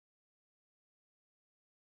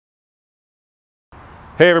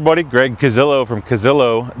Hey everybody, Greg Cazillo from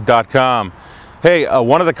Cazillo.com. Hey,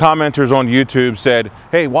 one of the commenters on YouTube said,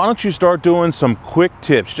 hey, why don't you start doing some quick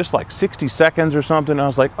tips, just like 60 seconds or something. I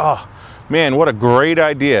was like, oh man, what a great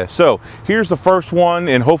idea. So here's the first one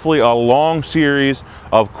in hopefully a long series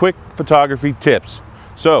of quick photography tips.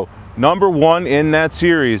 So number one in that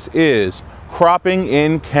series is cropping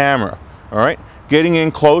in camera, all right? Getting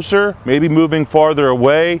in closer, maybe moving farther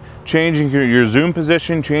away, changing your zoom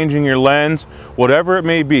position, changing your lens, whatever it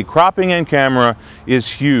may be. Cropping in camera is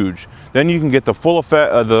huge. Then you can get the full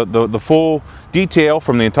effect, the full detail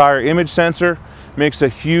from the entire image sensor. Makes a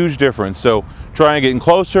huge difference. So try and get in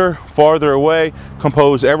closer, farther away,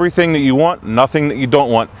 compose everything that you want, nothing that you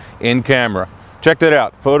don't want in camera. Check that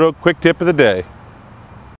out. Photo quick tip of the day.